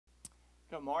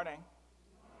Good morning.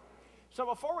 So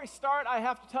before we start, I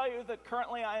have to tell you that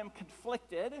currently I am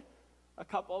conflicted. A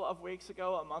couple of weeks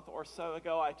ago, a month or so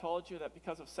ago, I told you that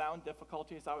because of sound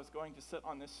difficulties, I was going to sit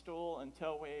on this stool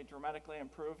until we dramatically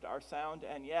improved our sound,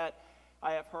 and yet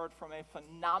I have heard from a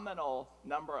phenomenal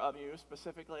number of you,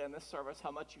 specifically in this service,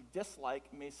 how much you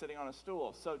dislike me sitting on a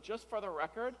stool. So just for the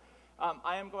record,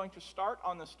 I am going to start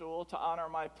on the stool to honor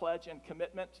my pledge and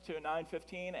commitment to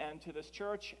 915 and to this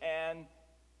church, and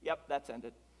yep, that's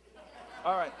ended.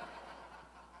 All right.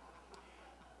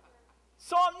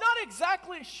 So I'm not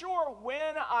exactly sure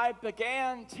when I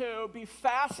began to be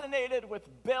fascinated with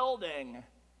building.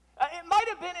 It might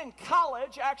have been in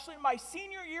college. Actually, my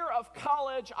senior year of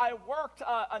college, I worked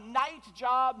a night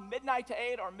job, midnight to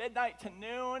 8 or midnight to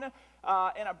noon,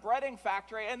 in a breading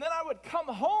factory. And then I would come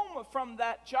home from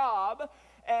that job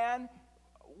and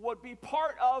would be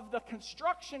part of the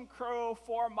construction crew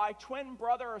for my twin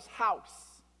brother's house.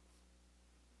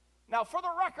 Now, for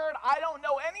the record, I don't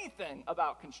know anything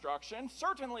about construction,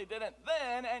 certainly didn't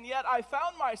then, and yet I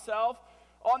found myself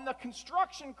on the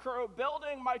construction crew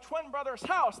building my twin brother's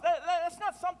house. That's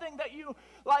not something that you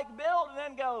build and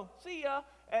then go, see ya,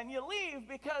 and you leave,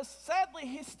 because sadly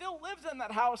he still lives in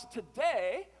that house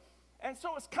today. And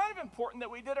so it's kind of important that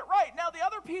we did it right. Now, the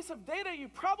other piece of data you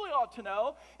probably ought to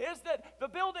know is that the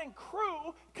building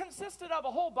crew consisted of a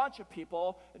whole bunch of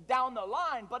people down the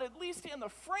line, but at least in the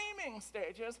framing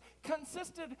stages,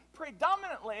 consisted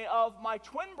predominantly of my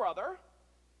twin brother,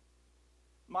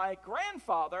 my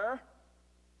grandfather,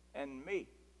 and me.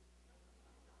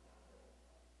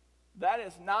 That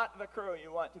is not the crew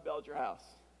you want to build your house.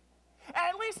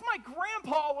 At least my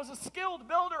grandpa was a skilled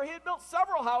builder. He had built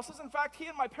several houses. In fact, he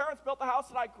and my parents built the house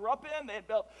that I grew up in. They had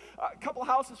built a couple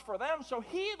houses for them, so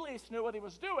he at least knew what he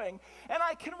was doing. And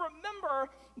I can remember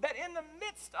that in the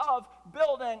midst of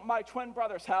building my twin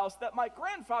brother's house, that my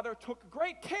grandfather took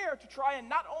great care to try and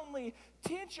not only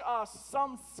teach us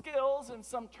some skills and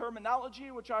some terminology,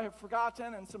 which I have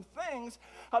forgotten, and some things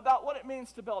about what it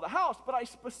means to build a house, but I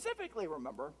specifically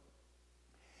remember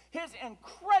his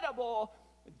incredible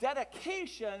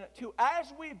dedication to,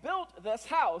 as we built this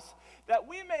house, that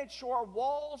we made sure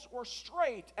walls were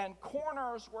straight and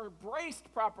corners were braced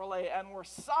properly and were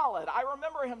solid. I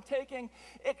remember him taking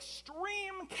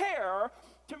extreme care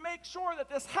to make sure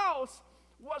that this house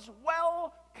was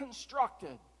well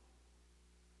constructed.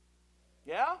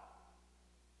 Yeah?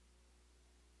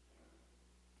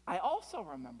 I also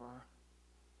remember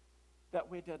that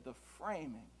we did the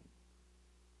framing.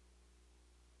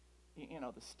 You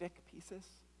know, the stick pieces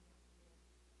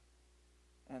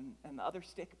and the other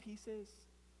stick pieces.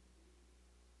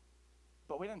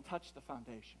 But we didn't touch the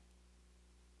foundation.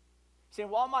 See,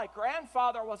 while my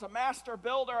grandfather was a master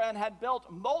builder and had built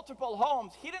multiple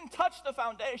homes, he didn't touch the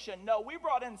foundation. No, we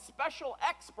brought in special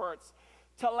experts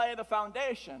to lay the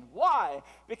foundation. Why?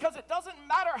 Because it doesn't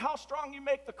matter how strong you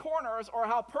make the corners or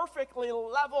how perfectly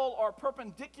level or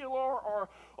perpendicular or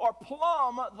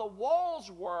plumb the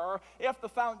walls were. If the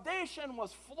foundation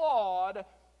was flawed,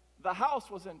 the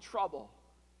house was in trouble.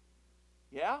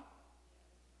 Yeah?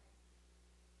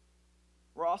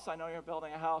 Ross, I know you're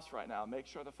building a house right now. Make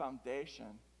sure the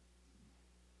foundation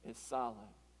is solid.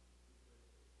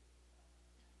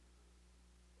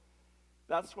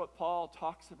 That's what Paul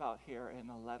talks about here in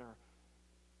the letter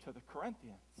to the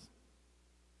Corinthians.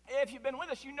 If you've been with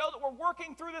us, you know that we're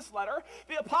working through this letter.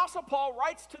 The Apostle Paul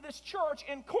writes to this church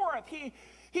in Corinth.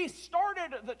 He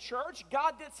started the church.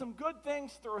 God did some good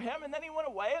things through him, and then he went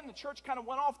away, and the church kind of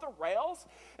went off the rails.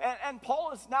 And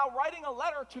Paul is now writing a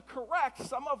letter to correct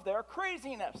some of their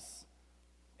craziness.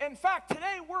 In fact,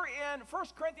 today we're in 1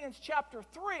 Corinthians chapter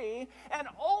 3, and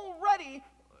already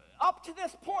up to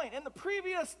this point, in the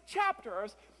previous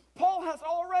chapters, Paul has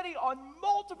already on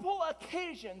multiple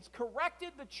occasions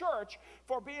corrected the church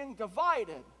for being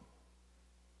divided.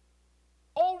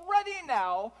 Already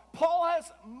now, Paul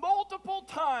has multiple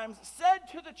times said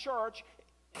to the church,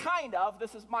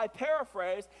 this is my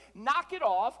paraphrase, knock it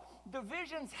off.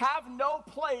 Divisions have no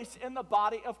place in the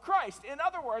body of Christ. In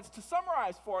other words, to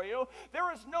summarize for you,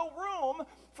 there is no room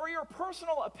for your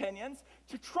personal opinions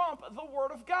to trump the Word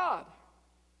of God.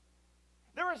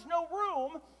 There is no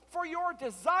room for your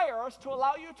desires to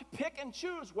allow you to pick and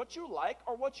choose what you like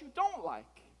or what you don't like.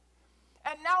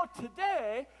 And now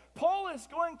today, Paul is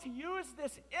going to use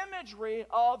this imagery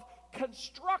of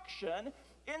construction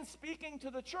in speaking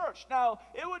to the church. Now,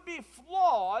 it would be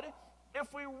flawed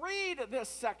if we read this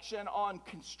section on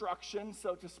construction,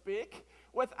 so to speak,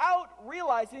 without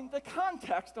realizing the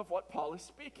context of what Paul is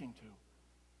speaking to.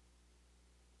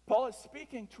 Paul is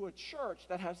speaking to a church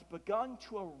that has begun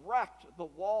to erect the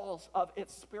walls of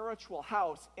its spiritual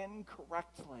house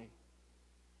incorrectly.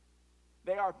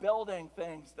 They are building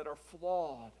things that are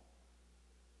flawed.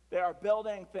 They are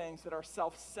building things that are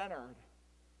self-centered.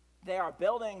 They are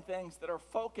building things that are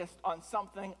focused on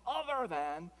something other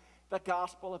than the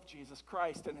gospel of Jesus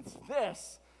Christ. And it's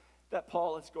this that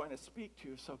Paul is going to speak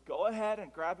to. So go ahead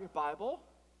and grab your Bible.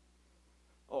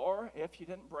 Or if you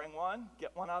didn't bring one,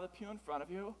 get one out of the pew in front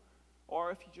of you.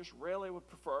 Or if you just really would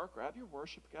prefer, grab your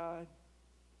worship guide.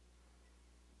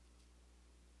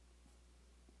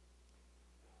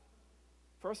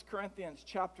 1 Corinthians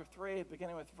chapter 3,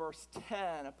 beginning with verse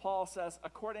 10, Paul says,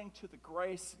 according to the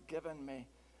grace given me,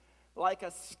 like a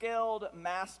skilled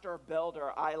master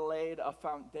builder, I laid a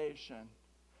foundation,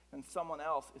 and someone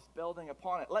else is building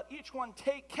upon it. Let each one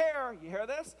take care, you hear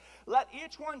this? Let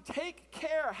each one take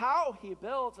care how he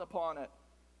builds upon it.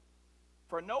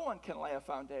 For no one can lay a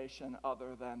foundation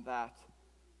other than that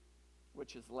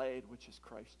which is laid, which is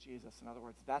Christ Jesus. In other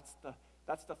words, that's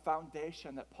the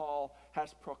foundation that Paul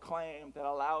has proclaimed that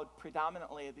allowed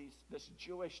predominantly this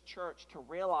Jewish church to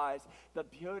realize the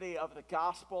beauty of the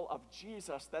gospel of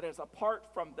Jesus that is apart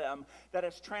from them, that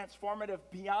is transformative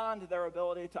beyond their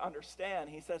ability to understand.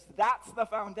 He says that's the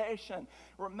foundation.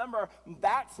 Remember,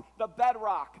 that's the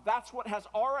bedrock. That's what has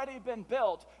already been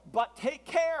built. But take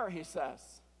care, he says.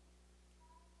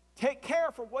 Take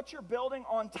care for what you're building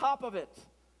on top of it.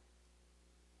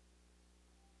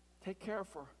 Take care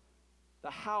for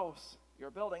the house you're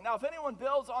building. Now, if anyone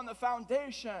builds on the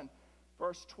foundation,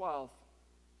 verse 12,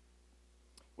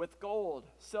 with gold,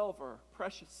 silver,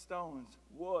 precious stones,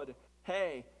 wood,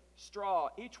 hay, straw,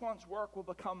 each one's work will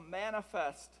become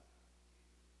manifest,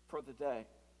 for the day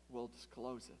will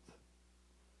disclose it,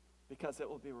 because it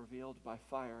will be revealed by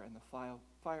fire, and the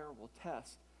fire will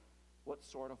test what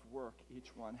sort of work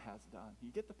each one has done.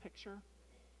 You get the picture?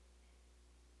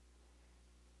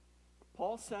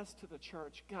 Paul says to the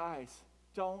church, guys,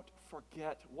 don't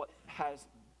forget what has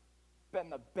been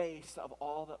the base of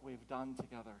all that we've done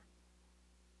together.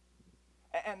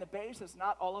 And the base is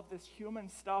not all of this human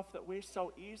stuff that we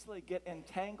so easily get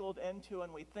entangled into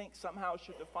and we think somehow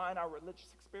should define our religious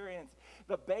experience.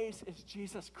 The base is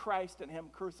Jesus Christ and Him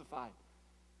crucified.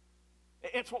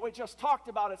 It's what we just talked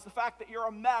about. It's the fact that you're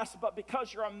a mess, but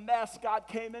because you're a mess, God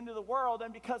came into the world,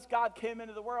 and because God came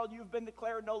into the world, you've been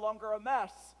declared no longer a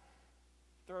mess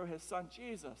through His Son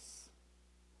Jesus.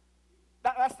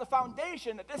 That's the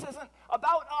foundation, that this isn't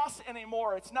about us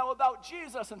anymore. It's now about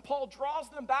Jesus. And Paul draws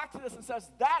them back to this and says,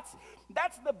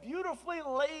 that's the beautifully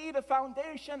laid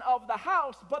foundation of the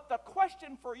house. But the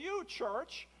question for you,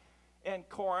 church, in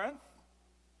Corinth,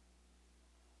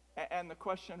 and the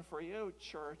question for you,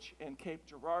 church, in Cape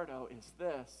Girardeau is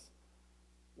this: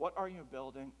 what are you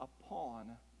building upon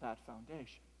that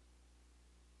foundation?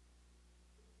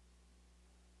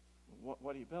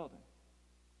 What are you building?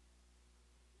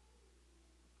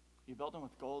 You building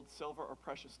with gold, silver, or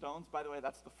precious stones? By the way,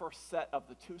 that's the first set of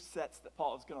the two sets that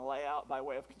Paul is going to lay out by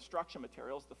way of construction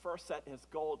materials. The first set is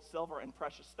gold, silver, and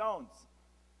precious stones.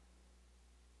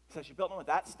 He says, you building with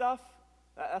that stuff?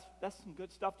 That's some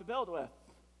good stuff to build with.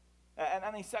 And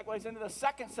then he segues into the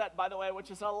second set, by the way,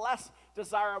 which is a less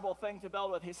desirable thing to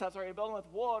build with. He says, are you building with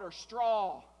wood or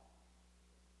straw?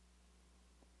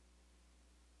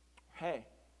 Hey,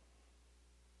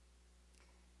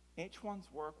 each one's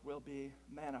work will be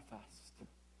manifest.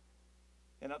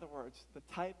 In other words, the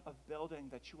type of building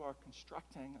that you are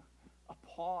constructing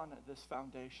upon this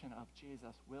foundation of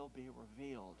Jesus will be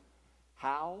revealed.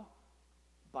 How?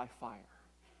 By fire.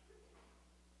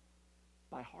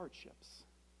 By hardships.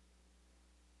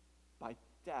 By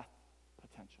death,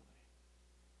 potentially.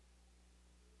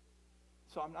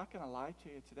 So I'm not going to lie to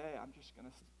you today. I'm just going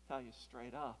to tell you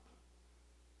straight up.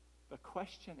 The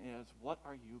question is, what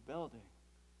are you building?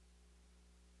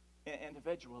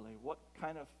 Individually, what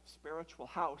kind of spiritual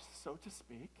house, so to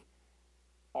speak,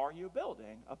 are you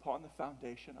building upon the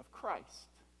foundation of Christ?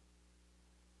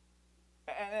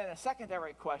 And then a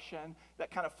secondary question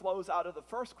that kind of flows out of the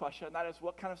first question, that is,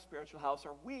 what kind of spiritual house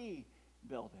are we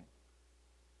building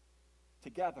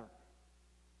together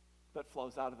that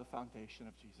flows out of the foundation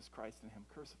of Jesus Christ and Him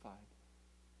crucified?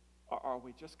 Are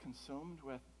we just consumed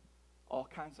with all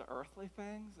kinds of earthly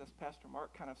things, as Pastor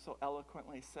Mark kind of so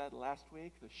eloquently said last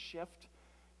week, the shift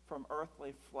from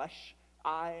earthly flesh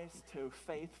eyes to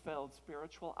faith-filled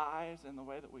spiritual eyes in the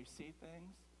way that we see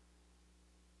things?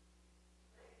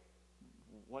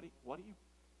 What are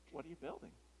you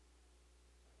building?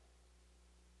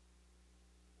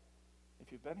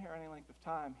 If you've been here any length of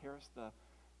time, here's the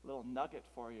little nugget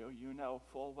for you. You know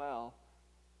full well,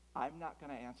 I'm not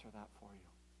going to answer that for you.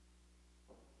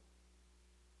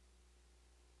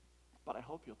 But I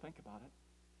hope you'll think about it.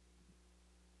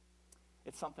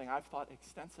 It's something I've thought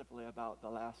extensively about the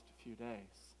last few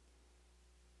days.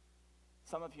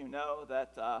 Some of you know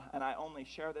that, and I only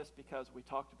share this because we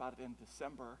talked about it in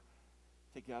December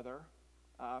together.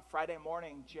 Friday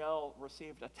morning, Jill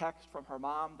received a text from her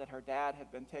mom that her dad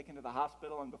had been taken to the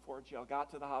hospital, and before Jill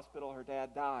got to the hospital, her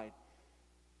dad died.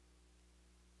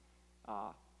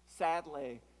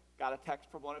 Sadly, got a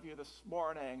text from one of you this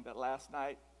morning that last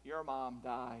night your mom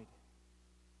died.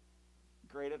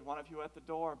 Greeted one of you at the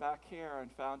door back here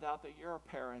and found out that your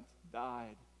parent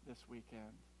died this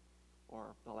weekend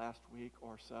or the last week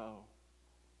or so.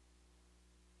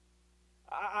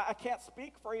 I can't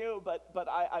speak for you, but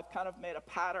I've kind of made a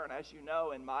pattern, as you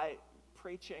know, in my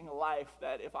preaching life,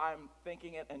 that if I'm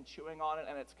thinking it and chewing on it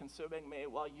and it's consuming me,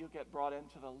 well, you get brought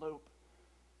into the loop.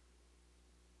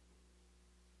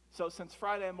 So since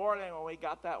Friday morning when we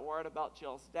got that word about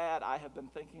Jill's dad, I have been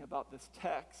thinking about this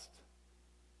text.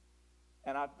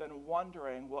 And I've been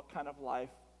wondering what kind of life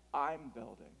I'm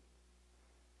building.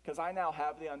 Because I now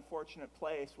have the unfortunate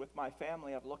place with my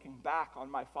family of looking back on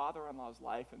my father-in-law's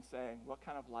life and saying, what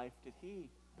kind of life did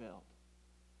he build?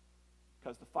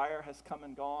 Because the fire has come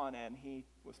and gone and he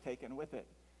was taken with it.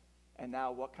 And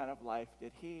now what kind of life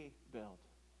did he build?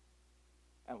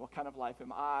 And what kind of life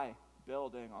am I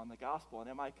building on the gospel? And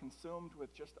am I consumed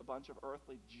with just a bunch of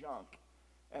earthly junk?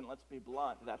 And let's be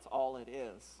blunt, that's all it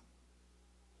is.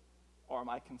 Or am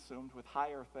I consumed with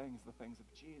higher things, the things of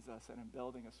Jesus, and in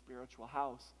building a spiritual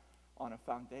house on a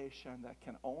foundation that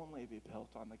can only be built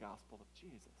on the gospel of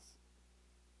Jesus?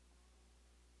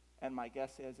 And my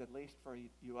guess is, at least for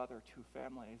you other two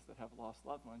families that have lost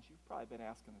loved ones, you've probably been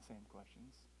asking the same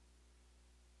questions.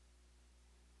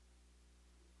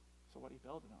 So what are you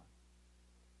building on?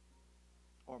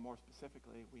 Or more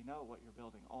specifically, we know what you're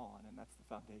building on, and that's the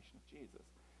foundation of Jesus.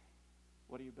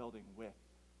 What are you building with?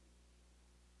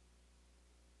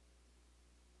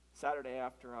 Saturday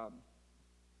after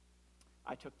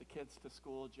I took the kids to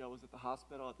school, Jill was at the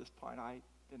hospital. At this point, I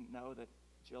didn't know that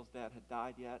Jill's dad had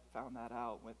died yet. Found that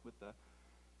out. Went with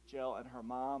Jill and her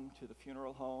mom to the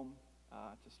funeral home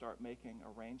to start making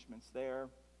arrangements there.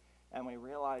 And we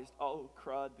realized, oh,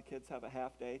 crud, the kids have a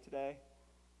half day today.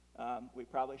 We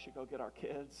probably should go get our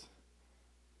kids.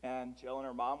 And Jill and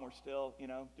her mom were still,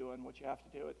 doing what you have to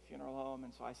do at the funeral home.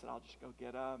 And so I said, I'll just go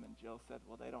get them. And Jill said,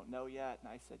 well, they don't know yet.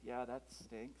 And I said, yeah, that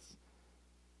stinks.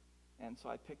 And so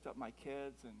I picked up my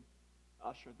kids and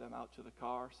ushered them out to the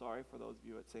car. Sorry for those of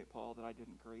you at St. Paul that I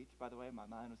didn't greet. By the way, my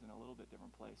mind was in a little bit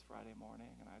different place Friday morning.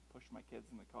 And I pushed my kids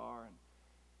in the car.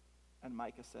 And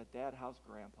Micah said, Dad, how's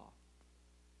Grandpa?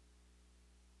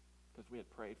 Because we had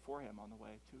prayed for him on the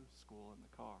way to school in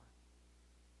the car.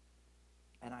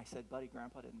 And I said, buddy,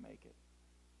 Grandpa didn't make it.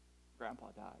 Grandpa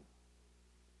died.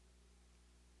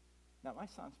 Now, my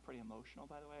son's pretty emotional,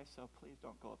 by the way, so please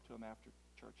don't go up to him after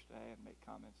church today and make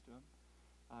comments to him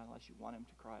unless you want him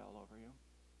to cry all over you.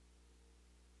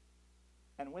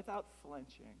 And without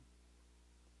flinching,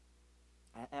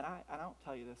 and I don't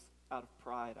tell you this out of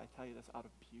pride, I tell you this out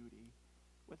of beauty.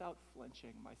 Without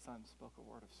flinching, my son spoke a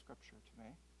word of Scripture to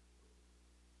me.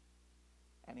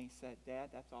 And he said, Dad,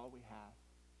 that's all we have.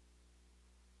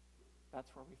 That's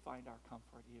where we find our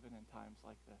comfort even in times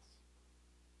like this.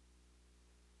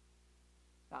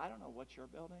 Now, I don't know what you're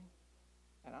building,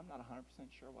 and I'm not 100%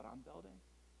 sure what I'm building,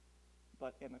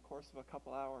 but in the course of a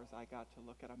couple hours, I got to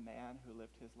look at a man who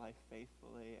lived his life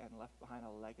faithfully and left behind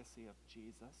a legacy of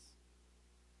Jesus.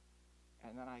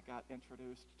 And then I got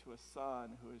introduced to a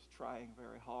son who is trying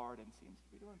very hard and seems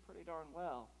to be doing pretty darn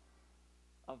well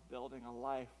of building a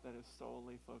life that is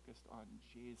solely focused on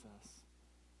Jesus.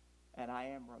 And I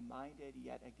am reminded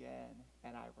yet again,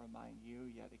 and I remind you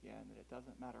yet again, that it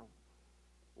doesn't matter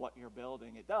what you're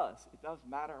building. It does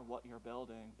matter what you're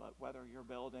building, but whether you're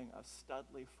building a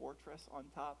studly fortress on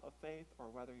top of faith or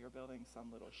whether you're building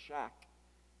some little shack,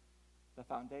 the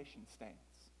foundation stands.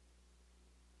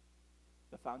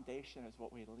 The foundation is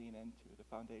what we lean into. The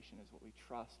foundation is what we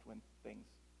trust when things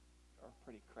are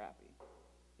pretty crappy.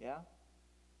 Yeah?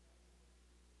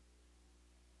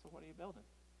 So what are you building?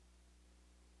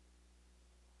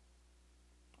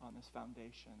 On this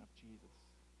foundation of Jesus.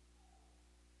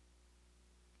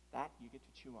 That you get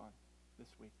to chew on this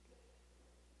week.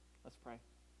 Let's pray.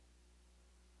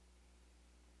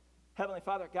 Heavenly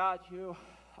Father, God, you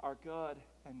are good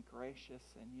and gracious,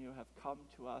 and you have come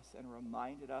to us and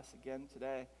reminded us again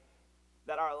today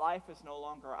that our life is no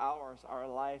longer ours. Our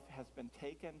life has been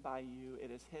taken by you. It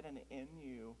is hidden in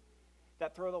you.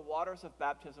 That through the waters of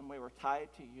baptism we were tied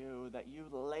to you, that you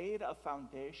laid a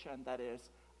foundation that is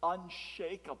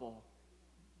unshakable.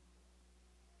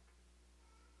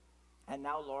 And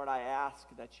now, Lord, I ask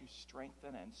that you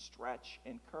strengthen and stretch,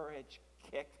 encourage,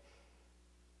 kick,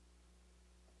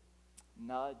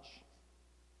 nudge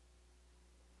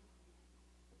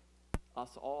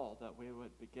us all, that we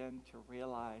would begin to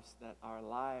realize that our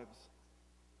lives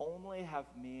only have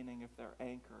meaning if they're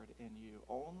anchored in you,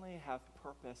 only have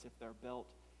purpose if they're built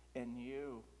in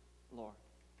you, Lord.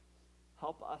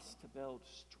 Help us to build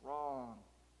strong,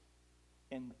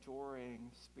 enduring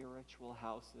spiritual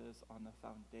houses on the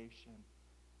foundation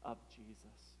of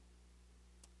Jesus.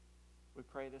 We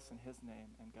pray this in his name,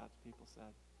 and God's people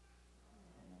said,